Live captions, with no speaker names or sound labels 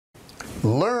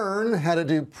Learn how to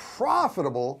do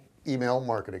profitable email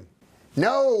marketing.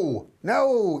 No,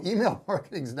 email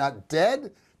marketing is not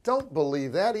dead. Don't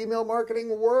believe that. Email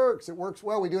marketing works. It works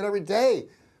well. We do it every day.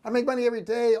 I make money every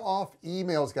day off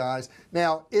emails, guys.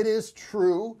 Now, it is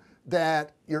true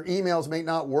that your emails may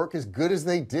not work as good as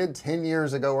they did 10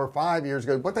 years ago or 5 years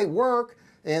ago, but they work,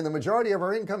 and the majority of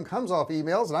our income comes off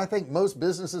emails. And I think most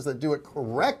businesses that do it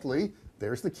correctly,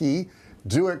 there's the key,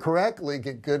 do it correctly,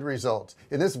 get good results.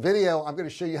 In this video, I'm going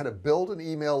to show you how to build an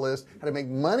email list, how to make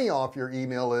money off your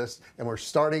email list, and we're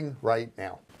starting right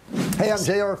now. Hey, I'm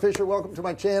JR Fisher. Welcome to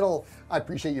my channel. I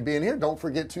appreciate you being here. Don't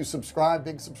forget to subscribe.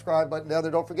 Big subscribe button down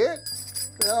there. Don't forget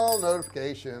bell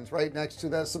notifications. Right next to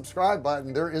that subscribe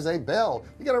button there is a bell.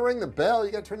 You got to ring the bell.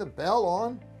 You got to turn the bell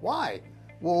on. Why?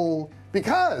 Well,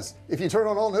 because if you turn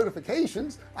on all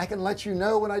notifications, I can let you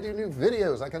know when I do new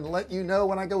videos. I can let you know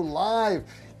when I go live.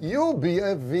 You'll be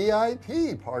a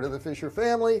VIP, part of the Fisher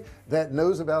family that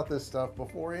knows about this stuff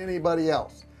before anybody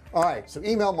else. All right, so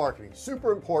email marketing,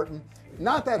 super important,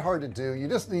 not that hard to do. You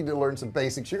just need to learn some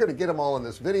basics. You're going to get them all in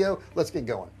this video. Let's get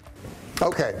going.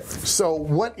 Okay, so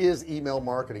what is email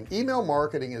marketing? Email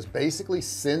marketing is basically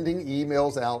sending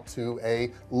emails out to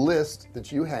a list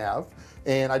that you have,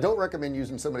 and I don't recommend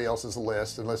using somebody else's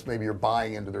list unless maybe you're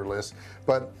buying into their list,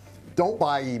 but don't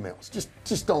buy emails.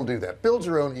 Just don't do that. Build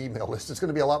your own email list. It's going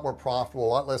to be a lot more profitable,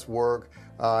 a lot less work,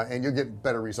 and you'll get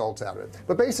better results out of it.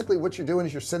 But basically what you're doing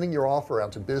is you're sending your offer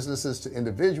out to businesses, to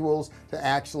individuals, to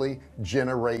actually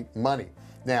generate money.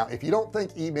 Now, if you don't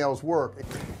think emails work,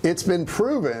 it's been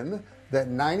proven that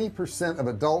 90% of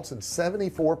adults and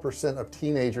 74% of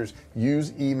teenagers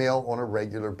use email on a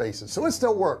regular basis. So it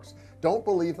still works. Don't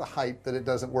believe the hype that it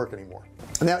doesn't work anymore.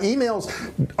 Now, emails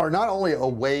are not only a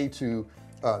way to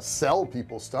sell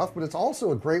people stuff, but it's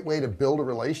also a great way to build a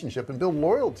relationship and build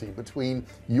loyalty between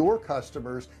your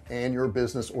customers and your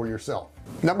business or yourself.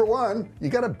 Number one, you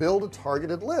got to build a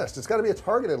targeted list. It's got to be a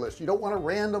targeted list. You don't want a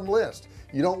random list.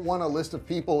 You don't want a list of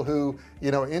people who,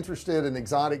 are interested in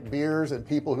exotic beers and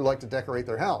people who like to decorate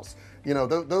their house.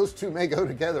 Those two may go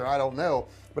together. I don't know,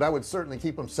 but I would certainly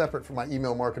keep them separate for my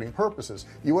email marketing purposes.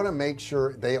 You want to make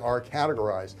sure they are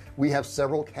categorized. We have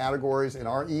several categories in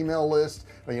our email list.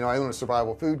 I own a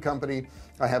survival food company.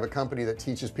 I have a company that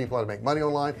teaches people how to make money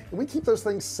online, and we keep those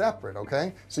things separate.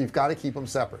 Okay, so you've got to keep them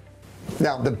separate.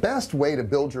 Now, the best way to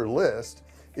build your list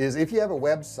is if you have a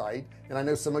website, and I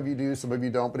know some of you do, some of you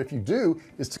don't, but if you do,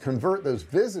 is to convert those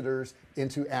visitors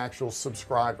into actual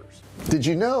subscribers. Did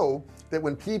you know that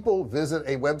when people visit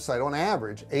a website, on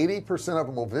average 80% of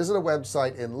them will visit a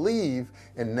website and leave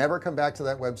and never come back to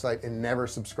that website and never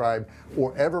subscribe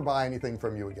or ever buy anything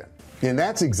from you again? And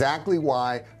that's exactly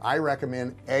why I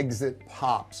recommend exit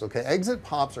pops. Okay, exit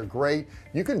pops are great.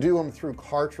 You can do them through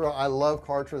Kartra. I love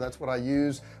Kartra. That's what I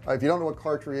use. If you don't know what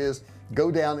Kartra is,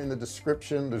 go down in the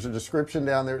description. There's a description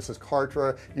down there. It says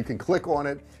Kartra. You can click on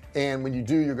it, and when you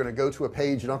do, you're going to go to a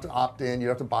page. You don't have to opt in, you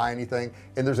don't have to buy anything,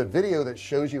 and there's a video that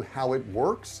shows you how it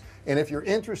works. And if you're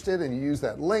interested and you use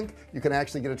that link, you can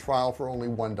actually get a trial for only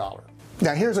 $1.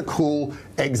 Now, here's a cool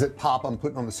exit pop I'm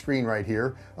putting on the screen right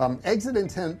here. Exit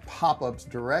intent pop-ups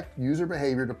direct user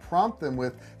behavior to prompt them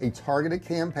with a targeted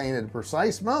campaign at a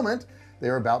precise moment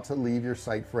they're about to leave your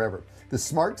site forever. The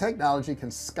smart technology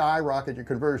can skyrocket your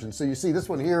conversion. So you see this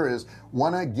one here is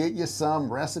wanna get you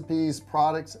some recipes,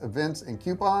 products, events, and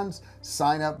coupons?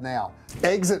 Sign up now.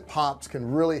 Exit pops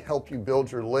can really help you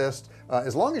build your list,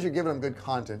 as long as you're giving them good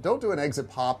content. Don't do an exit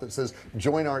pop that says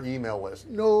join our email list.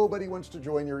 Nobody wants to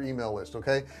join your email list.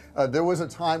 Okay, there was a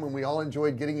time when we all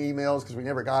enjoyed getting emails because we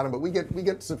never got them, but we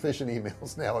get sufficient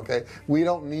emails now. Okay, we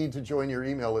don't need to join your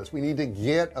email list. We need to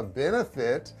get a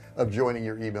benefit of joining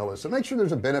your email list, so make sure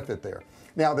there's a benefit there.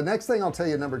 Now, the next thing I'll tell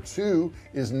you, number 2,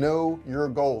 is know your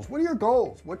goals. What are your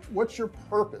goals? What's your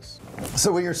purpose?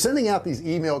 So when you're sending out these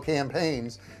email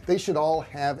campaigns, they should all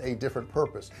have a different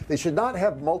purpose. They should not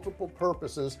have multiple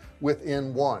purposes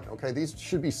within one. Okay, these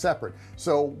should be separate.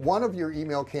 So one of your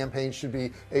email campaigns should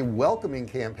be a welcoming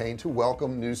campaign to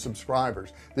welcome new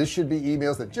subscribers. This should be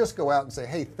emails that just go out and say,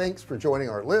 hey, thanks for joining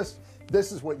our list.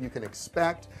 This is what you can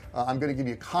expect. I'm going to give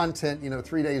you content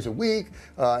 3 days a week,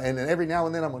 and then every now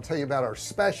and then I'm going to tell you about our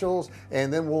specials,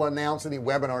 and then we'll announce any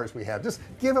webinars we have. Just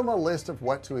give them a list of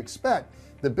what to expect.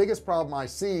 The biggest problem I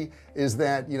see is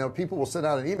that people will send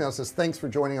out an email that says thanks for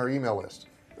joining our email list.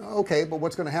 Okay, but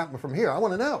what's going to happen from here? I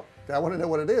want to know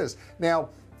what it is. Now,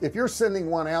 if you're sending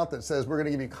one out that says we're going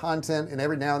to give you content and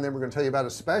every now and then we're going to tell you about a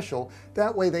special,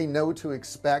 that way they know to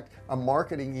expect a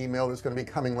marketing email that's going to be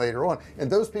coming later on. And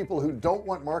those people who don't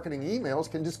want marketing emails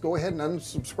can just go ahead and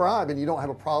unsubscribe, and you don't have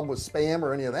a problem with spam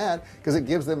or any of that, because it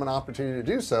gives them an opportunity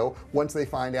to do so once they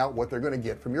find out what they're going to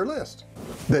get from your list.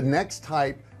 The next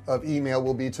type of email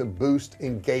will be to boost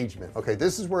engagement. Okay,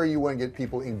 this is where you want to get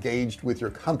people engaged with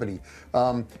your company.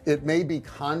 It may be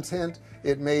content,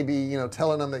 it may be, you know,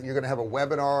 telling them that you're going to have a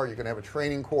webinar, you're going to have a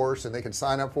training course, and they can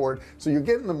sign up for it. So you're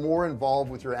getting them more involved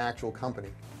with your actual company.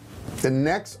 The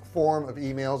next form of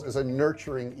emails is a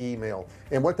nurturing email,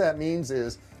 and what that means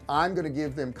is I'm going to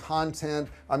give them content,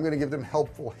 I'm going to give them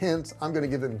helpful hints, I'm going to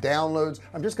give them downloads,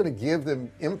 I'm just going to give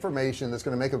them information that's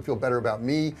going to make them feel better about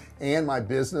me and my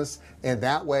business, and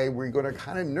that way we're going to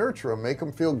kind of nurture them, make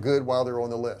them feel good while they're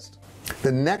on the list.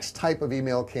 The next type of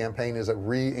email campaign is a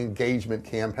re-engagement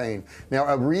campaign. Now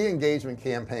a re-engagement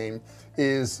campaign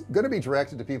is going to be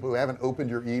directed to people who haven't opened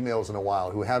your emails in a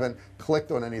while, who haven't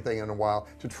clicked on anything in a while,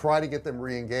 to try to get them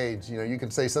re-engaged. You know, you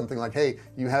can say something like, hey,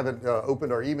 you haven't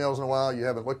opened our emails in a while, you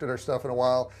haven't looked at our stuff in a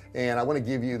while, and I want to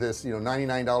give you this, you know,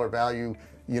 $99 value,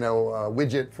 you know,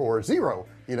 widget for $0,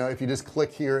 you know, if you just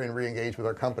click here and re-engage with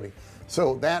our company.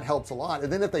 So that helps a lot.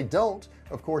 And then if they don't,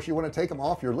 of course you want to take them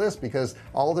off your list, because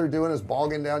all they're doing is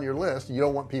bogging down your list. You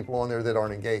don't want people on there that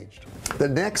aren't engaged. The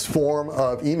next form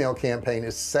of email campaign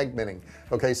is segmenting.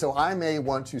 Okay, so I may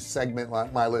want to segment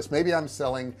my list. Maybe I'm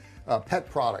selling pet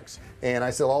products, and I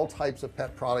sell all types of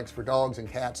pet products for dogs and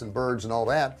cats and birds and all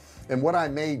that. And what I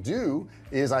may do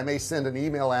is I may send an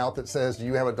email out that says, do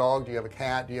you have a dog, do you have a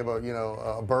cat, do you have a, you know,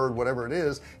 a bird, whatever it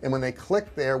is. And when they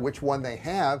click there, which one they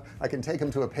have, I can take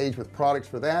them to a page with products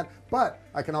for that, but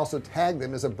I can also tag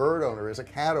them as a bird owner, as a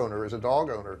cat owner, as a dog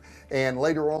owner. And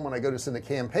later on, when I go to send a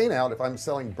campaign out, if I'm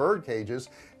selling bird cages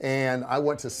and I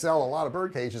want to sell a lot of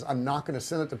bird cages, I'm not going to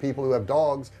send it to people who have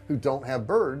dogs who don't have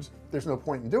birds. There's no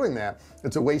point in doing that.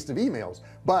 It's a waste of emails.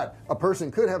 But a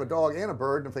person could have a dog and a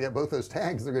bird, and if they get both those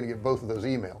tags, they're going to get both of those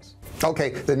emails. Okay,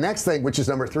 the next thing, which is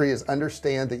number 3, is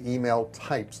understand the email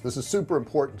types. This is super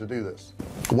important to do this.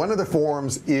 One of the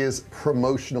forms is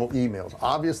promotional emails.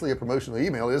 Obviously a promotional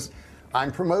email is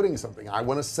I'm promoting something, I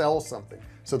want to sell something.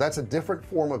 So that's a different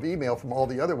form of email from all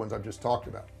the other ones I've just talked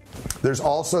about. There's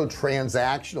also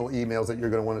transactional emails that you're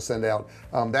going to want to send out.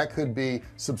 That could be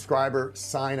subscriber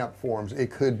sign-up forms, it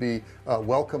could be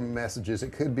welcome messages,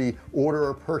 it could be order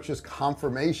or purchase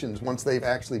confirmations once they've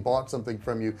actually bought something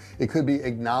from you, it could be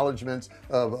acknowledgments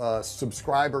of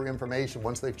subscriber information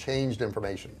once they've changed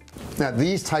information. Now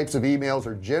these types of emails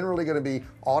are generally going to be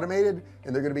automated,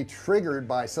 and they're going to be triggered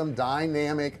by some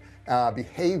dynamic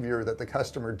behavior that the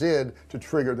customer did to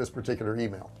trigger this particular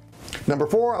email. Number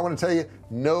 4, I want to tell you,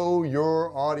 know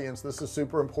your audience. This is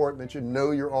super important that you know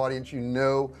your audience, you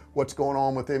know what's going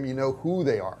on with them, you know who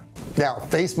they are. Now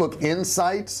Facebook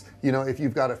Insights, you know, if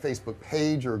you've got a Facebook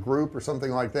page or a group or something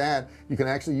like that, you can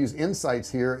actually use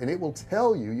Insights here, and it will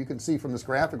tell you, you can see from this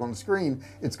graphic on the screen,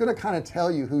 it's going to kind of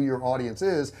tell you who your audience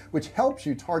is, which helps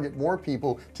you target more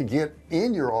people to get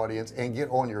in your audience and get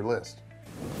on your list.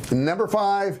 Number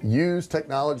 5, use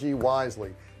technology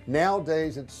wisely.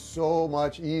 Nowadays it's so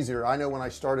much easier. I know when I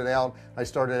started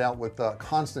out with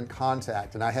Constant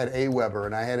Contact, and I had Aweber,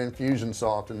 and I had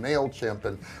Infusionsoft and MailChimp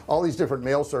and all these different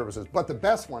mail services, but the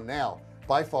best one now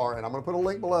by far, and I'm going to put a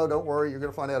link below, don't worry, you're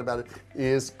going to find out about it,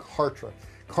 is Kartra.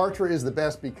 Kartra is the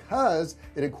best because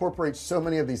it incorporates so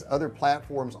many of these other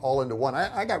platforms all into one.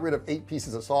 I got rid of 8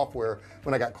 pieces of software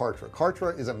when I got Kartra.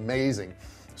 Kartra is amazing.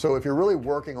 So if you're really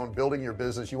working on building your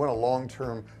business, you want a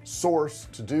long-term source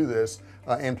to do this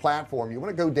and platform, you want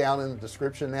to go down in the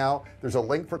description now. There's a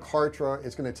link for Kartra.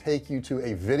 It's going to take you to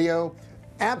a video,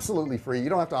 absolutely free. You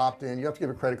don't have to opt in, you have to give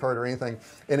a credit card or anything,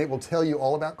 and it will tell you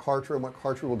all about Kartra and what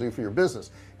Kartra will do for your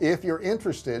business. If you're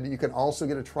interested, you can also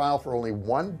get a trial for only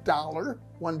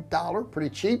 $1, pretty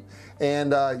cheap,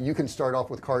 and you can start off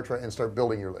with Kartra and start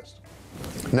building your list.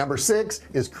 Number 6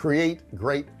 is create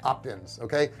great opt-ins.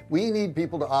 Okay, we need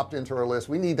people to opt into our list.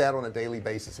 We need that on a daily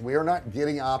basis. We are not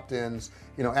getting opt-ins,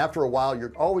 you know, after a while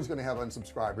you're always going to have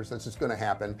unsubscribers. That's just going to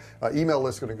happen. Email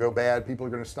list is going to go bad, people are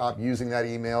going to stop using that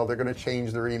email, they're going to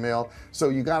change their email. So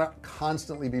you got to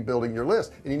constantly be building your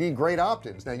list, and you need great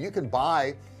opt-ins. Now you can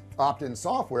buy opt-in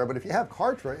software, but if you have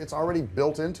Kartra, it's already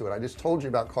built into it. I just told you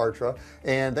about Kartra,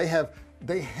 and they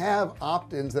have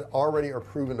opt-ins that already are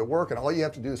proven to work, and all you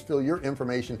have to do is fill your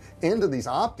information into these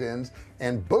opt-ins,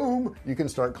 and boom, you can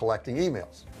start collecting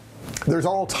emails. There's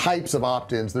all types of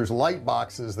opt-ins. There's light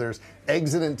boxes, there's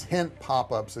exit intent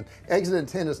pop-ups, and exit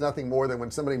intent is nothing more than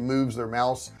when somebody moves their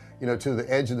mouse, you know, to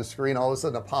the edge of the screen, all of a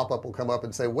sudden a pop-up will come up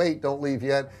and say, wait, don't leave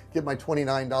yet, get my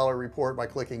 $29 report by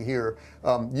clicking here.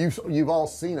 You've all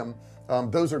seen them.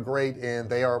 Those are great, and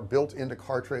they are built into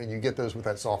Kartra, and you get those with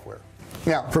that software.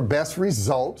 Now for best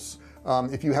results,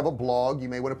 if you have a blog, you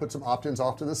may want to put some opt-ins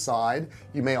off to the side.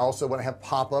 You may also want to have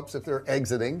pop-ups if they're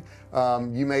exiting.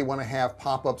 You may want to have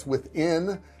pop-ups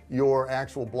within your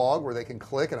actual blog where they can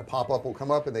click and a pop-up will come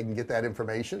up and they can get that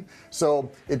information. So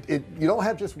you don't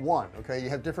have just one, okay? You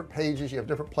have different pages, you have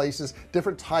different places,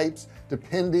 different types,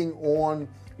 depending on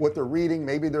what they're reading.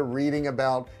 Maybe they're reading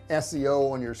about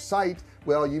SEO on your site.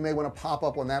 Well, you may want to pop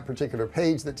up on that particular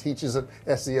page that teaches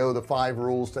SEO, the 5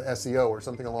 rules to SEO or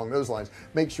something along those lines.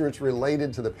 Make sure it's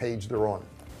related to the page they're on.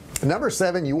 Number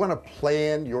 7, you want to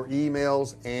plan your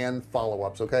emails and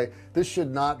follow-ups. Okay, this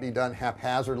should not be done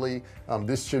haphazardly.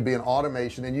 This should be an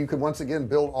automation, and you can once again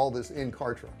build all this in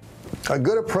Kartra. A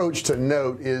good approach to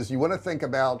note is you want to think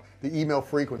about the email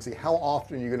frequency. How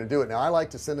often are you going to do it? Now I like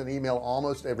to send an email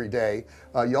almost every day.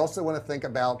 You also want to think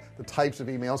about the types of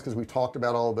emails, because we've talked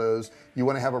about all of those. You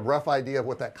want to have a rough idea of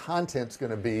what that content's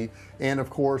going to be, and of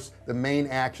course the main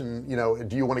action, you know,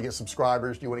 do you want to get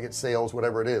subscribers, do you want to get sales,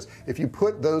 whatever it is. If you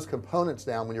put those components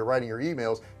down when you're writing your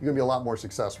emails, you're gonna be a lot more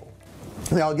successful.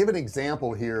 Now I'll give an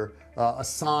example here.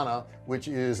 Asana, which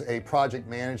is a project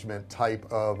management type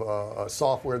of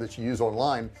software that you use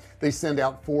online, they send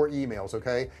out 4 emails.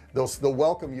 Okay, they'll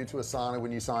welcome you to Asana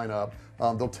when you sign up.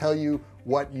 They'll tell you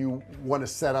what you want to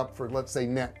set up for, let's say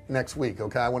next week.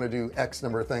 Okay, I want to do X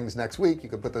number of things next week. You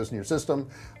can put those in your system,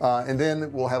 and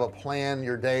then we'll have a plan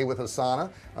your day with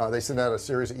Asana. They send out a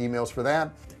series of emails for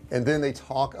that, and then they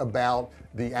talk about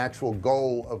the actual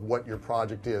goal of what your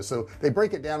project is. So they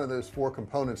break it down into those 4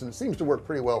 components, and it seems to work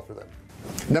pretty well for them.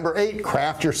 Number 8,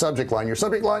 craft your subject line. Your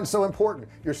subject line is so important.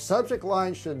 Your subject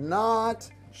line should not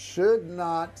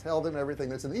tell them everything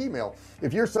that's in the email.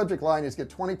 If your subject line is get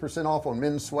 20% off on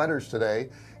men's sweaters today,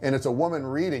 and it's a woman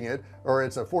reading it, or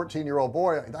it's a 14-year-old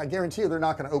boy, I guarantee you they're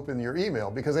not going to open your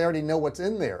email because they already know what's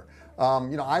in there.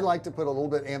 You know, I like to put a little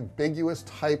bit ambiguous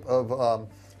type of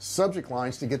subject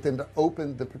lines to get them to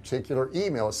open the particular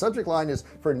email. A subject line is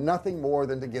for nothing more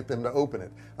than to get them to open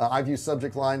it. I've used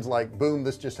subject lines like, boom,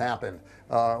 this just happened,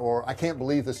 or I can't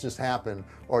believe this just happened,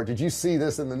 or did you see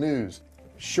this in the news?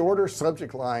 Shorter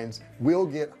subject lines will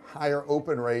get higher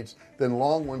open rates than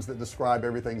long ones that describe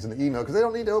everything's in the email, because they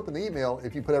don't need to open the email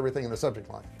if you put everything in the subject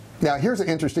line. Now here's an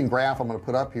interesting graph I'm going to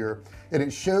put up here, and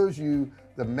it shows you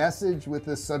the message with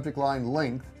this subject line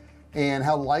length and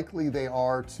how likely they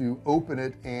are to open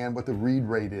it and what the read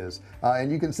rate is,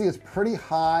 and you can see it's pretty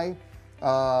high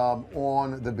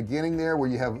on the beginning there where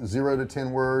you have 0 to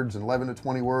 10 words and 11 to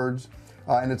 20 words,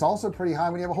 and it's also pretty high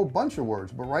when you have a whole bunch of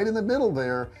words, but right in the middle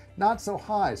there, not so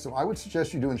high. So I would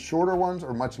suggest you doing shorter ones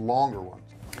or much longer ones.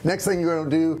 Next thing you're going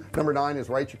to do, number 9, is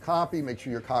write your copy. Make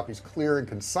sure your copy is clear and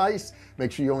concise.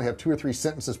 Make sure you only have 2 or 3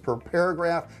 sentences per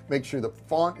paragraph. Make sure the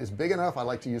font is big enough. I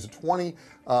like to use a 20.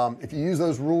 If you use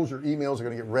those rules, your emails are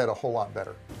going to get read a whole lot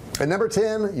better. And number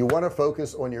 10, you want to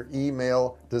focus on your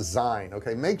email design.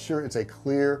 Okay, make sure it's a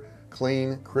clear,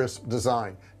 clean, crisp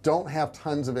design. Don't have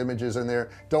tons of images in there.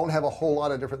 Don't have a whole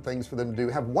lot of different things for them to do.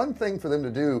 Have one thing for them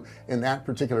to do in that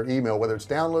particular email, whether it's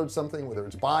download something, whether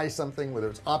it's buy something, whether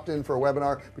it's opt in for a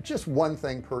webinar, but just one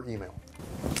thing per email.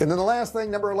 And then the last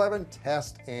thing, number 11,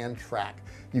 test and track.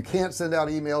 You can't send out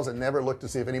emails and never look to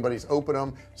see if anybody's opened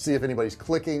them, see if anybody's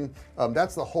clicking.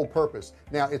 That's the whole purpose.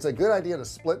 Now it's a good idea to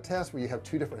split test where you have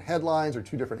 2 different headlines or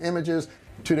 2 different images,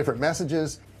 2 different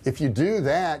messages. If you do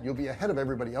that, you'll be ahead of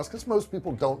everybody else, because most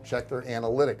people don't check their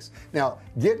analytics. Now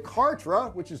get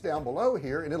Kartra, which is down below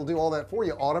here, and it'll do all that for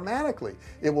you automatically.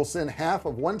 It will send half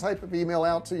of one type of email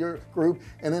out to your group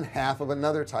and then half of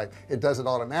another type. It does it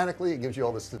automatically. It gives you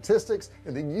all the statistics,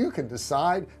 and then you can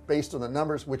decide based on the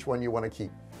numbers which one you want to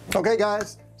keep. Okay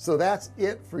guys, so that's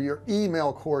it for your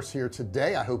email course here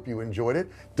today. I hope you enjoyed it.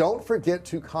 Don't forget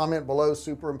to comment below.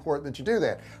 Super important that you do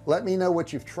that. Let me know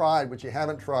what you've tried, what you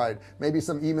haven't tried, maybe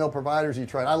some email providers you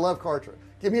tried. I love Kartra.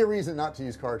 Give me a reason not to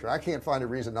use Kartra. I can't find a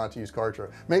reason not to use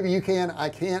Kartra. Maybe you can. I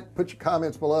can't. Put your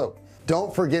comments below.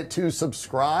 Don't forget to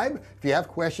subscribe. If you have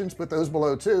questions, put those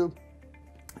below too.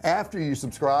 After you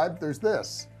subscribe, there's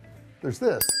this. There's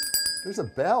a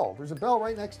bell. There's a bell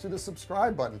right next to the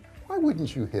subscribe button. Why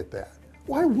wouldn't you hit that?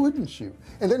 Why wouldn't you?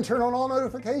 And then turn on all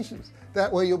notifications.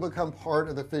 That way you'll become part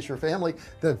of the Fisher family,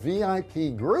 the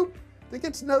VIP group that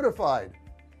gets notified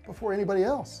before anybody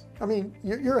else. I mean,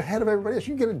 you're ahead of everybody else.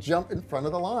 You get to jump in front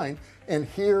of the line and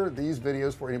hear these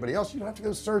videos for anybody else. You don't have to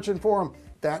go searching for them.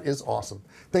 That is awesome.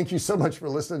 Thank you so much for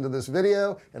listening to this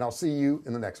video, and I'll see you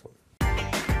in the next one.